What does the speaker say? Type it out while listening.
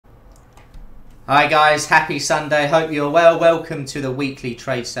Hi guys, happy Sunday, hope you're well. Welcome to the weekly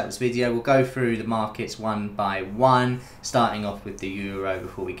trade stats video. We'll go through the markets one by one, starting off with the euro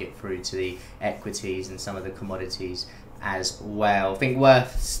before we get through to the equities and some of the commodities as well. I think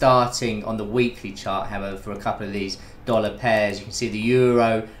worth starting on the weekly chart, however, for a couple of these dollar pairs. You can see the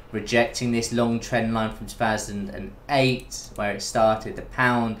euro rejecting this long trend line from 2008 where it started. The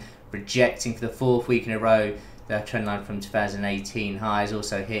pound rejecting for the fourth week in a row the trend line from 2018 highs,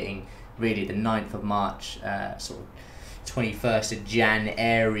 also hitting really the 9th of March, sort of 21st of Jan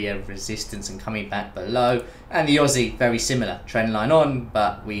area of resistance and coming back below. And the Aussie, very similar, trend line on,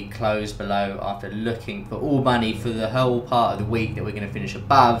 but we closed below after looking for all money for the whole part of the week that we're going to finish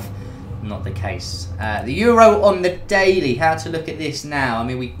above. Not the case. The euro on the daily, how to look at this now. I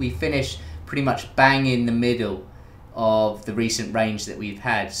mean, we finished pretty much bang in the middle of the recent range that we've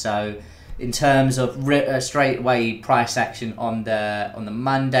had. So in terms of straight away price action on the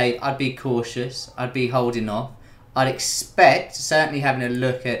Monday, I'd be cautious. I'd be holding off. I'd expect, certainly having a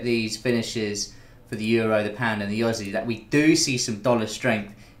look at these finishes for the euro, the pound and the Aussie, that we do see some dollar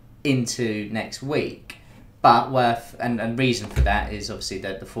strength into next week. But and reason for that is obviously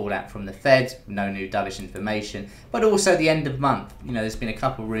the fallout from the Fed, no new dovish information, but also the end of month. You know, there's been a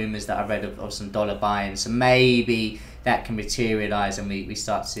couple of rumours that I've read of some dollar buy-in, so maybe that can materialise and we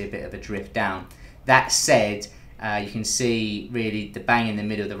start to see a bit of a drift down. That said, you can see really the bang in the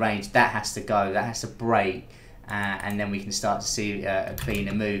middle of the range, that has to go, that has to break, and then we can start to see a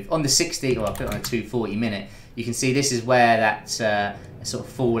cleaner move. On the 60, or I'll put it on a 240 minute, you can see this is where that sort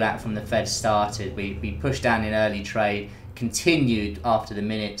of fallout from the Fed started. We pushed down in early trade, continued after the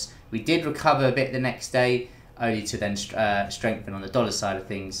minutes. We did recover a bit the next day, only to then strengthen on the dollar side of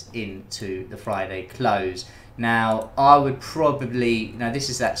things into the Friday close. Now, I would probably, this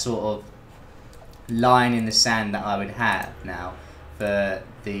is that sort of line in the sand that I would have now for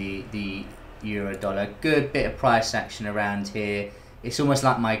the euro dollar. Good bit of price action around here. It's almost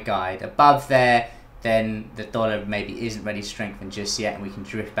like my guide. Above there, then the dollar maybe isn't ready to strengthen just yet and we can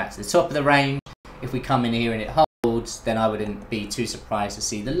drift back to the top of the range. If we come in here and it holds, then I wouldn't be too surprised to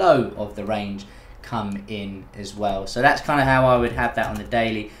see the low of the range come in as well. So that's kind of how I would have that on the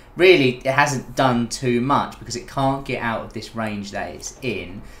daily. Really, it hasn't done too much because it can't get out of this range that it's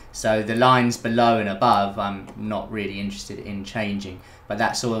in. So the lines below and above, I'm not really interested in changing. But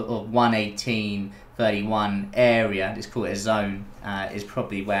that sort of 118.31 area, let's call it a zone, is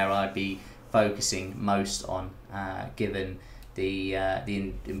probably where I'd be focusing most on, given the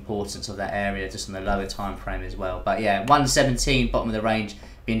importance of that area just on the lower time frame as well. But yeah, 117 bottom of the range,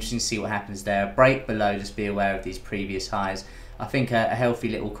 be interesting to see what happens there. Break below, just be aware of these previous highs. I think a healthy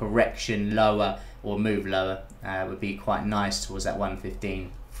little correction lower or move lower would be quite nice towards that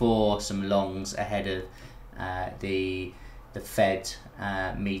 115 for some longs ahead of the Fed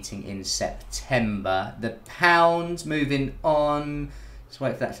meeting in September. The pound moving on. Just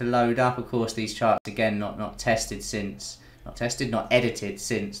wait for that to load up. Of course, these charts again not edited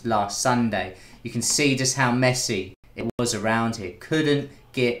since last Sunday. You can see just how messy it was around here. Couldn't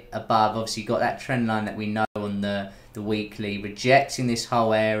get above. Obviously, you got that trend line that we know on the weekly, rejecting this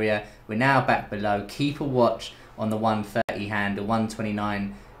whole area. We're now back below. Keep a watch on the 130 handle,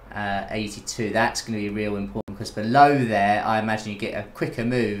 129.82. That's going to be real important because below there, I imagine you get a quicker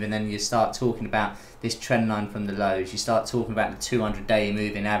move, and then you start talking about this trend line from the lows. You start talking about the 200-day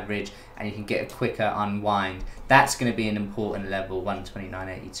moving average, and you can get a quicker unwind. That's going to be an important level,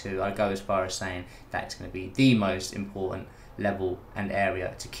 129.82. I go as far as saying that's going to be the most important level and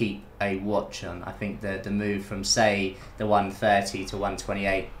area to keep a watch on. I think the move from, say, the 130 to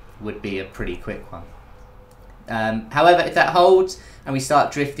 128 would be a pretty quick one. However, if that holds and we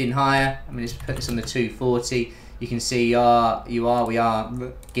start drifting higher, I mean, let's put this on the 240. You can see we are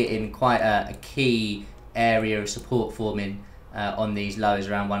getting quite a key area of support forming on these lows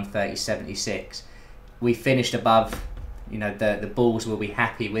around 130.76. We finished above. The bulls will be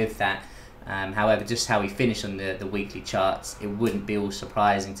happy with that. However, just how we finish on the weekly charts, it wouldn't be all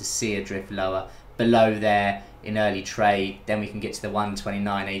surprising to see a drift lower below there in early trade. Then we can get to the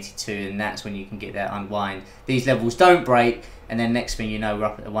 129.82, and that's when you can get that unwind. These levels don't break, and then next thing you know, we're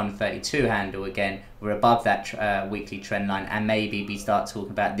up at the 132 handle again. We're above that weekly trend line, and maybe we start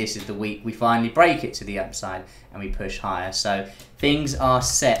talking about this is the week we finally break it to the upside and we push higher. So things are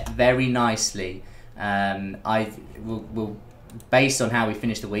set very nicely. Based on how we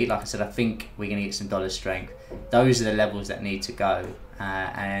finish the week, like I said, I think we're going to get some dollar strength. Those are the levels that need to go.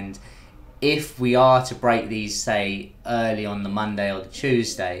 And if we are to break these, say, early on the Monday or the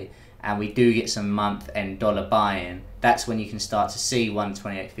Tuesday, and we do get some month-end dollar buy-in, that's when you can start to see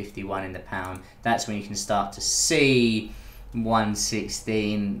 128.51 in the pound. That's when you can start to see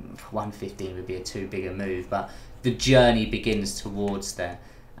 116, 115 would be a too big a move, but the journey begins towards there.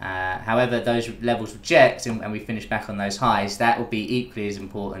 However, those levels reject and we finish back on those highs, that will be equally as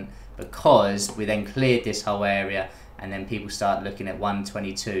important, because we then cleared this whole area and then people start looking at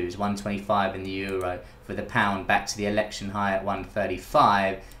 122s, 125 in the euro, for the pound back to the election high at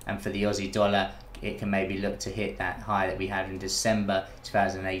 135, and for the Aussie dollar it can maybe look to hit that high that we had in December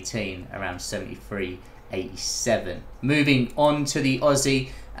 2018 around 73.87. Moving on to the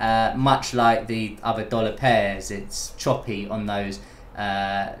Aussie, much like the other dollar pairs, it's choppy on those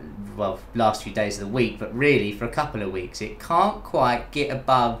well, last few days of the week, but really for a couple of weeks it can't quite get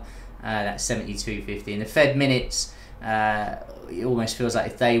above that 72.50. And the Fed minutes, it almost feels like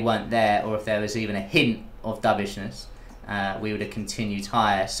if they weren't there, or if there was even a hint of dovishness, we would have continued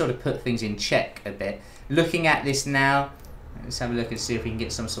higher, sort of put things in check a bit. Looking at this now, let's have a look and see if we can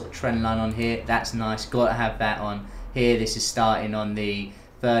get some sort of trend line on here. That's nice, got to have that on here. This is starting on the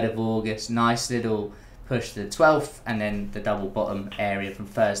 3rd of August, nice little push to the 12th, and then the double bottom area from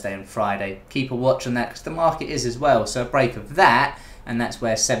Thursday and Friday. Keep a watch on that, because the market is as well, so a break of that, and that's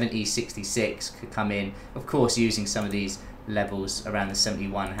where 70.66 could come in, of course using some of these levels around the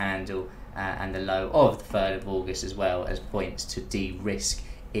 71 handle and the low of the 3rd of August as well as points to de-risk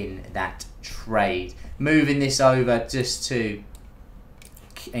in that trade. Moving this over just to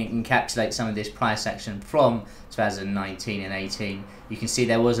encapsulate some of this price action from 2019 and 18, you can see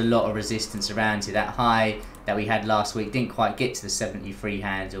there was a lot of resistance around here. That high that we had last week didn't quite get to the 73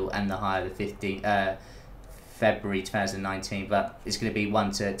 handle and the high of the February 2019, but it's going to be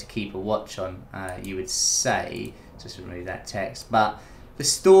one to keep a watch on, you would say. Just remove that text. But the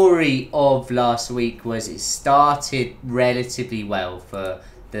story of last week was it started relatively well for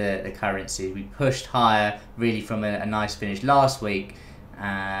the currency. We pushed higher really from a nice finish last week,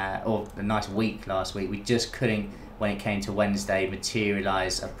 or a nice week last week. We just couldn't, when it came to Wednesday,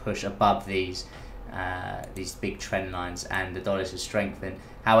 materialize a push above these big trend lines, and the dollars have strengthened.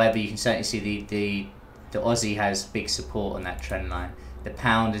 However, you can certainly see the Aussie has big support on that trend line. The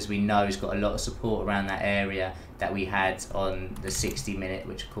pound, as we know, has got a lot of support around that area that we had on the 60 minute,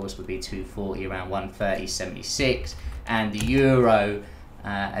 which of course would be 240, around 130.76, and the euro,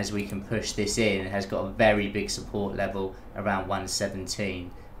 as we can push this in, has got a very big support level around 117.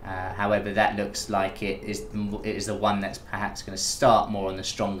 However, that looks like it is the one that's perhaps going to start more on the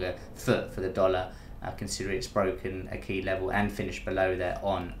stronger foot for the dollar, considering it's broken a key level and finished below there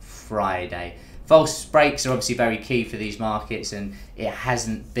on Friday. False breaks are obviously very key for these markets, and it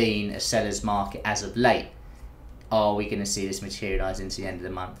hasn't been a seller's market as of late. Are we going to see this materialise into the end of the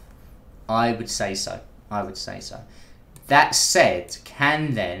month? I would say so. I would say so. That said,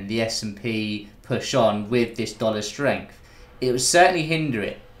 can then the S&P push on with this dollar strength? It would certainly hinder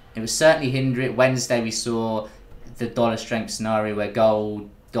it. It would certainly hinder it. Wednesday we saw the dollar strength scenario where gold,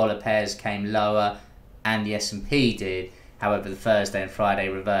 dollar pairs came lower, and the S&P did. However, the Thursday and Friday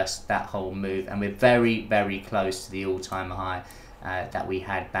reversed that whole move, and we're very, very close to the all-time high that we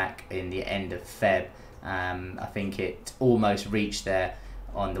had back in the end of Feb. I think it almost reached there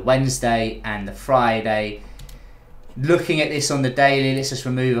on the Wednesday and the Friday. Looking at this on the daily, let's just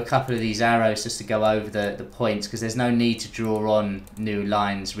remove a couple of these arrows just to go over the points, because there's no need to draw on new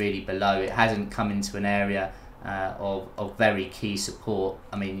lines really below. It hasn't come into an area of very key support.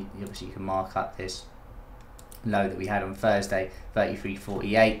 I mean, obviously you can mark up this low that we had on Thursday,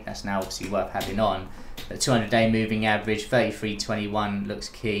 33.48. That's now obviously worth having on. The 200-day moving average, 33.21, looks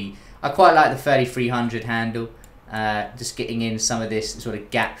key. I quite like the 3300 handle, just getting in some of this sort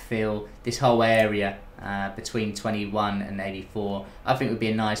of gap fill, this whole area between 21 and 84, I think would be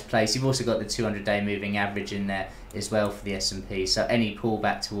a nice place. You've also got the 200-day moving average in there as well for the S&P, so any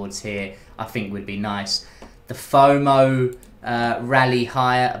pullback towards here I think would be nice. The FOMO rally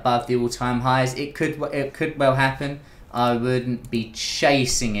higher above the all-time highs, it could well happen. I wouldn't be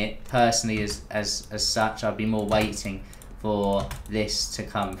chasing it personally as such. I'd be more waiting for this to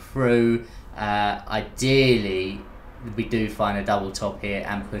come through. Ideally we do find a double top here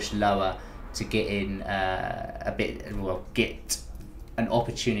and push lower to get in a bit, well, get an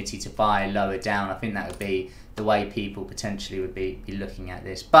opportunity to buy lower down. I think that would be the way people potentially would be looking at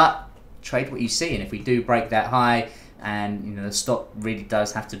this, but trade what you see, and if we do break that high, and you know the stop really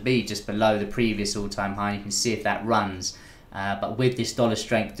does have to be just below the previous all-time high, you can see if that runs. But with this dollar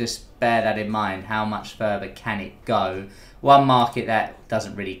strength, just bear that in mind. How much further can it go? One market that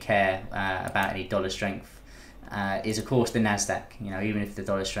doesn't really care about any dollar strength is of course the NASDAQ. You know, even if the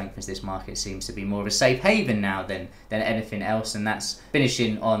dollar strengthens, this market seems to be more of a safe haven now than anything else, and that's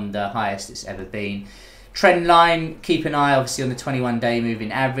finishing on the highest it's ever been. Trend line, keep an eye obviously on the 21-day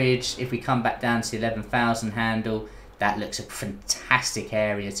moving average. If we come back down to the 11,000 handle, that looks a fantastic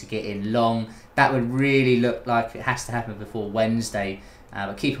area to get in long. That would really look like it has to happen before Wednesday.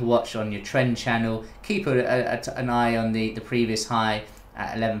 But keep a watch on your trend channel. Keep an eye on the previous high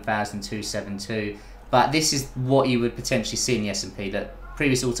at 11,272. But this is what you would potentially see in the S&P. That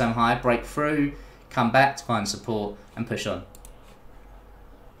previous all-time high, break through, come back to find support and push on.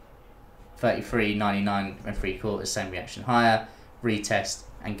 33.99 and 3/4, same reaction higher, retest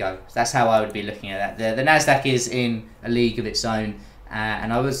and go. So that's how I would be looking at that. The NASDAQ is in a league of its own,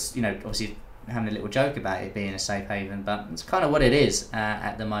 and I was, obviously having a little joke about it being a safe haven, but it's kind of what it is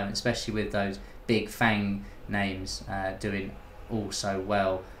at the moment, especially with those big FANG names doing all so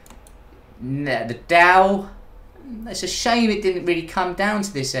well. The Dow, it's a shame it didn't really come down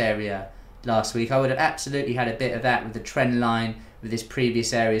to this area last week. I would have absolutely had a bit of that with the trend line, with this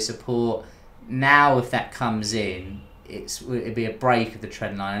previous area support. Now if that comes in, it'd be a break of the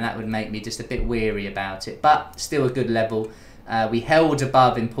trend line, and that would make me just a bit weary about it, but still a good level. We held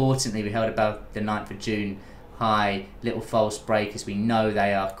above, importantly, we held above the 9th of June high. Little false break, as we know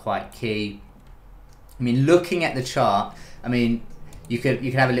they are quite key. I mean, looking at the chart, I mean, you could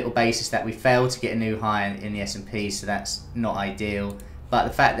have a little basis that we failed to get a new high in the S&P, so that's not ideal. But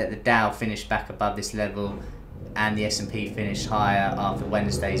the fact that the Dow finished back above this level and the S&P finished higher after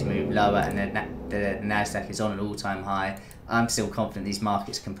Wednesday's move lower, and the NASDAQ is on an all-time high, I'm still confident these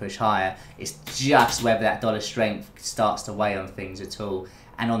markets can push higher. It's just whether that dollar strength starts to weigh on things at all.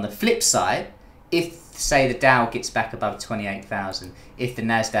 And on the flip side, if, say, the Dow gets back above 28,000, if the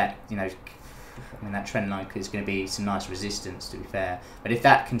NASDAQ, I mean, that trend line is going to be some nice resistance, to be fair. But if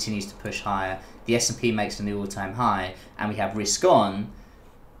that continues to push higher, the S&P makes a new all-time high, and we have risk on,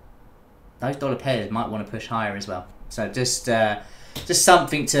 those dollar pairs might want to push higher as well. So just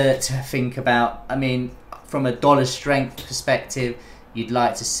something to think about. I mean, from a dollar strength perspective, you'd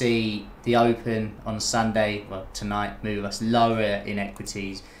like to see the open on Sunday, well, tonight, move us lower in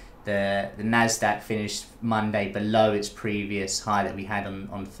equities. The NASDAQ finished Monday below its previous high that we had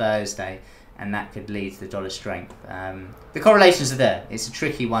on Thursday, and that could lead to the dollar strength. The correlations are there. It's a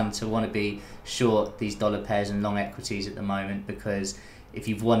tricky one to want to be short these dollar pairs and long equities at the moment, because if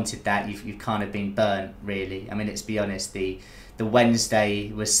you've wanted that, you've kind of been burnt, really. I mean, let's be honest, the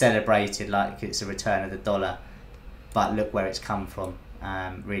Wednesday was celebrated like it's a return of the dollar, but look where it's come from,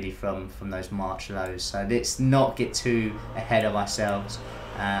 really from those March lows. So let's not get too ahead of ourselves.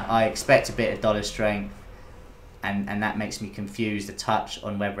 I expect a bit of dollar strength, and that makes me confused a touch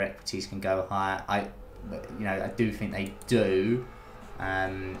on whether equities can go higher. I do think they do.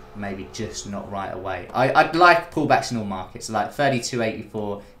 Maybe just not right away. I'd like pullbacks in all markets. I'd like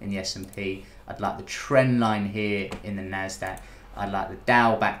 32.84 in the S&P. I'd like the trend line here in the NASDAQ. I'd like the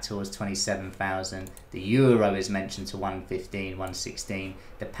Dow back towards 27,000. The Euro is mentioned to 115, 116.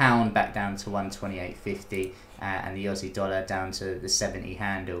 The pound back down to 128.50. And the Aussie dollar down to the 70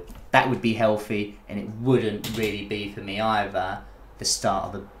 handle. That would be healthy, and it wouldn't really be, for me either, the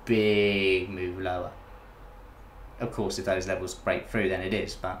start of a big move lower. Of course, if those levels break through, then it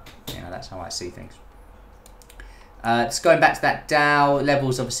is, but that's how I see things. Just going back to that Dow,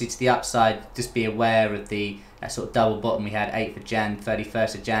 levels obviously to the upside, just be aware of that sort of double bottom we had, 8th of Jan,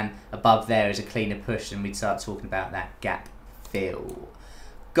 31st of Jan. Above there is a cleaner push, and we'd start talking about that gap fill.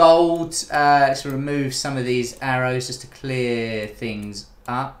 Gold, let's remove some of these arrows just to clear things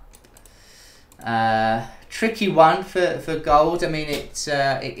up. Tricky one for gold. I mean, it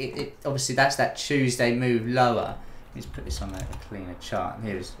obviously that's that Tuesday move lower. Let's put this on a cleaner chart.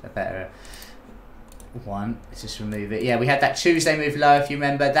 Here's a better one. Let's just remove it. Yeah, we had that Tuesday move lower, if you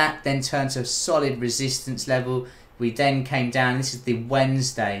remember. That then turned to a solid resistance level. We then came down. This is the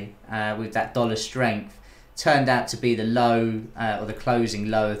Wednesday with that dollar strength. Turned out to be the low or the closing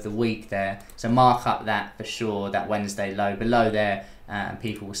low of the week there. So mark up that for sure, that Wednesday low below there, and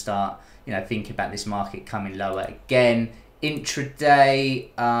people will start thinking about this market coming lower again. Intraday,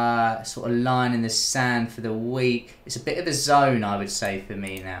 sort of line in the sand for the week. It's a bit of a zone, I would say, for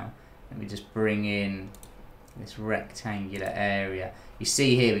me now. Let me just bring in this rectangular area. You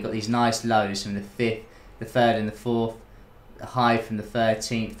see here we've got these nice lows from the 5th, the 3rd and the 4th, the high from the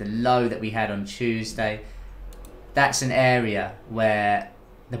 13th, the low that we had on Tuesday. That's an area where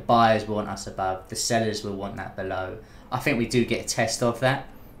the buyers want us above, the sellers will want that below. I think we do get a test of that,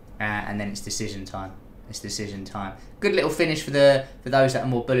 and then it's decision time. It's decision time. Good little finish for those that are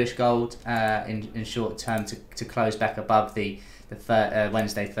more bullish gold in short term to close back above the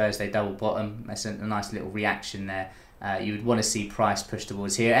Wednesday, Thursday double bottom. That's a nice little reaction there. You would want to see price push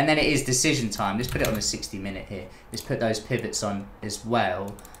towards here, and then it is decision time. Let's put it on a 60-minute here. Let's put those pivots on as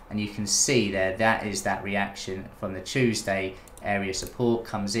well, and you can see there that is that reaction from the Tuesday area support,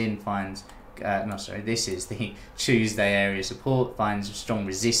 comes in, finds no, sorry, this is the Tuesday area support, finds strong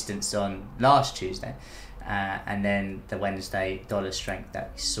resistance on last Tuesday, and then the Wednesday dollar strength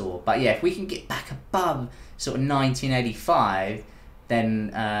that we saw. But yeah, if we can get back above sort of 1985,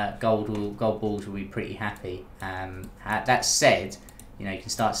 then gold bulls will be pretty happy. That said, you know, you can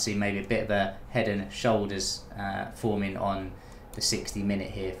start to see maybe a bit of a head and shoulders forming on the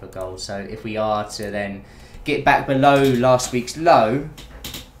 60-minute here for gold. So if we are to then get back below last week's low,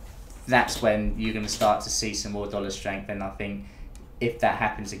 that's when you're going to start to see some more dollar strength. And I think if that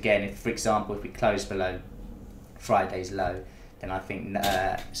happens again, if, for example, if we close below Friday's low, then I think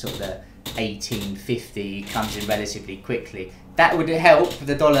sort of the 1850 comes in relatively quickly. That would help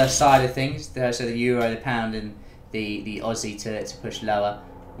the dollar side of things, so the euro, the pound, and the Aussie to push lower.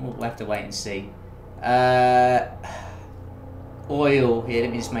 We'll have to wait and see. Oil here,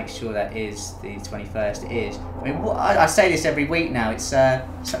 let me just make sure that is the 21st. It is. I mean, I say this every week now. It's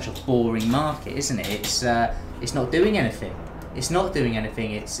such a boring market, isn't it? It's not doing anything. It's not doing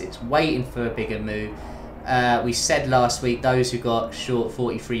anything. It's waiting for a bigger move. We said last week those who got short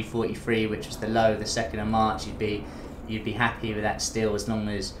 43.43, which was the low of the 2nd of March, you'd be happy with that still, as long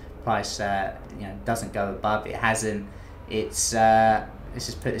as price you know, doesn't go above. It hasn't. Let's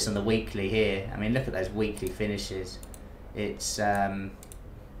just put this on the weekly here. I mean, look at those weekly finishes. It's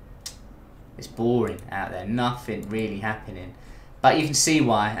boring out there. Nothing really happening. But you can see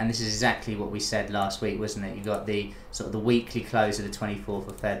why, and this is exactly what we said last week, wasn't it? You've got the sort of the weekly close of the 24th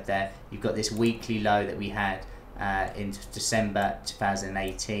of Feb there. You've got this weekly low that we had in December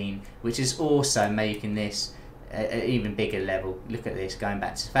 2018, which is also making this an even bigger level. Look at this, going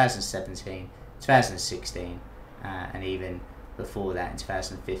back to 2017, 2016, and even before that in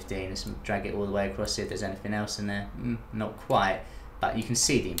 2015. Let's drag it all the way across, see if there's anything else in there. Not quite, but you can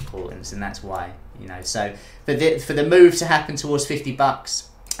see the importance, and that's why, you know. So for the move to happen towards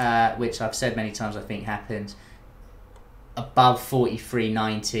 $50, which I've said many times I think happens, above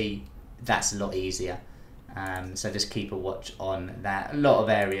 43.90, that's a lot easier. So just keep a watch on that. A lot of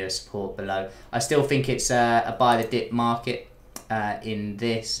area support below. I still think it's a buy the dip market in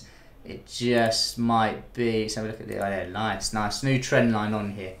this. It just might be. So have a look at the, oh yeah, nice new trend line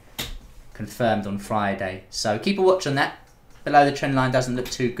on here, confirmed on Friday. So keep a watch on that. Below the trend line doesn't look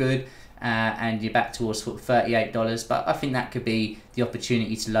too good, and you're back towards sort of $38. But I think that could be the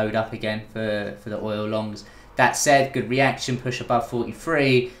opportunity to load up again for the oil longs. That said, good reaction, push above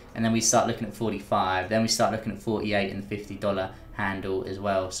 43, and then we start looking at 45. Then we start looking at 48 and the $50 handle as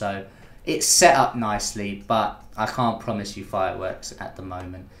well. So it's set up nicely, but I can't promise you fireworks at the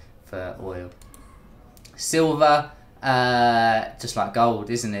moment for oil. Silver, just like gold,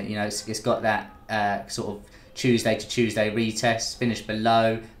 isn't it? You know, it's got that sort of Tuesday to Tuesday retest, finished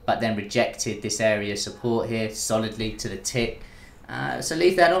below, but then rejected this area support here solidly to the tick. So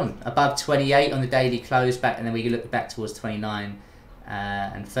leave that on above 28 on the daily close back, and then we can look back towards 29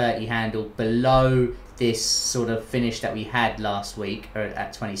 and 30 handle below this sort of finish that we had last week, or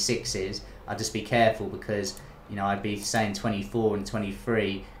at 26s. I'd just be careful, because, you know, I'd be saying 24 and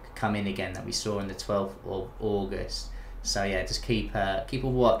 23 could come in again, that we saw on the 12th of August. So yeah, just keep a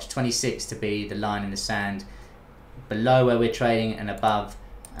watch. 26 to be the line in the sand below where we're trading, and above.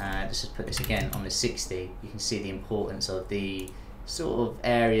 Just put this again on the 60. You can see the importance of the sort of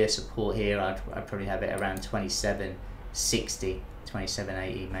area support here. I'd probably have it around 27.60,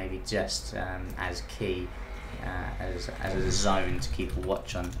 27.80 maybe, just as key, as a zone to keep a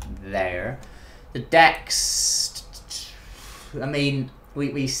watch on there. The DAX, I mean,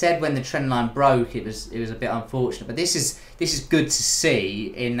 we said when the trend line broke it was a bit unfortunate, but this is good to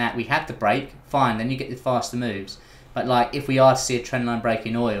see, in that we had the break, fine, then you get the faster moves. But like, if we are to see a trend line break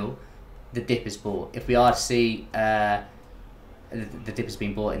in oil, the dip is bought. If we are to see the dip has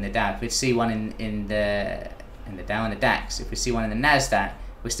been bought in the Dow. If we see one in the Dow and the DAX, if we see one in the NASDAQ,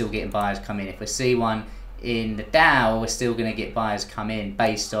 we're still getting buyers come in. If we see one in the Dow, we're still going to get buyers come in,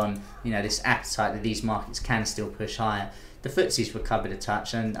 based on, you know, this appetite that these markets can still push higher. The FTSE's recovered a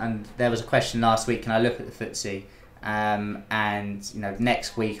touch, and there was a question last week, can I look at the FTSE? And you know,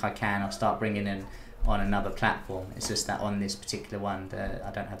 next week I'll start bringing in on another platform. It's just that on this particular one,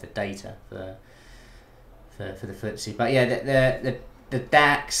 I don't have the data for the FTSE. But yeah, the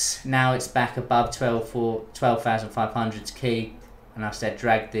DAX, now it's back above 12,500 is key, and I've said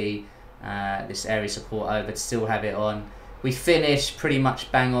drag the this area support over to still have it on. We finished pretty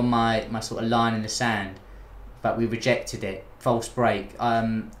much bang on my sort of line in the sand, but we rejected it. False break.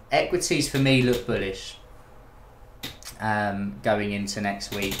 Equities for me look bullish going into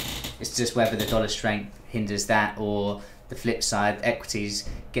next week. It's just whether the dollar strength hinders that, or the flip side, equities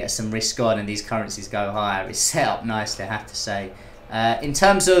get some risk on and these currencies go higher. It's set up nicely, I have to say. In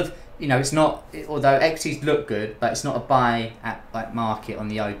terms of, you know, it's not, although equities look good, but it's not a buy at like market on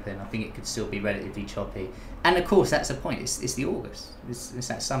the open. I think it could still be relatively choppy. And of course, that's the point. It's the August. It's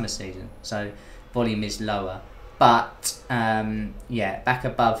that summer season, so volume is lower. But yeah, back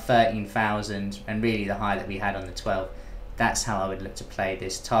above 13,000, and really the high that we had on the 12th. That's how I would look to play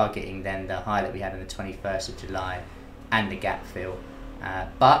this, targeting then the high that we had on the 21st of July and the gap fill.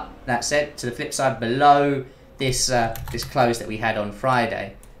 But that said, to the flip side, below this this close that we had on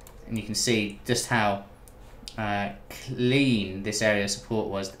Friday, and you can see just how clean this area of support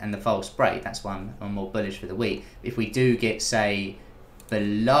was and the false break. That's why I'm more bullish for the week. If we do get, say,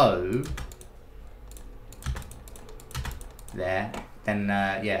 below there, then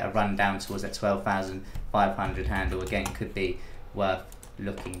yeah, a run down towards that 12,500 handle again could be worth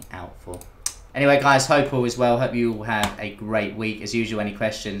looking out for. Anyway, guys, hope all is well. Hope you all have a great week. As usual, any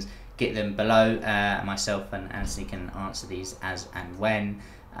questions, get them below. Myself and Anthony can answer these as and when.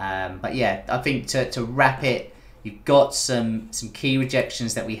 But yeah, I think to wrap it, you've got some key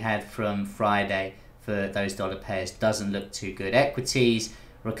rejections that we had from Friday for those dollar pairs. Doesn't look too good. Equities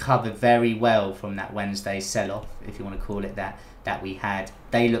recovered very well from that Wednesday sell-off, if you want to call it that we had.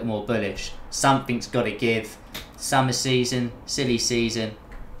 They look more bullish. Something's got to give. Summer season, silly season.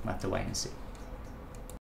 We'll have to wait and see.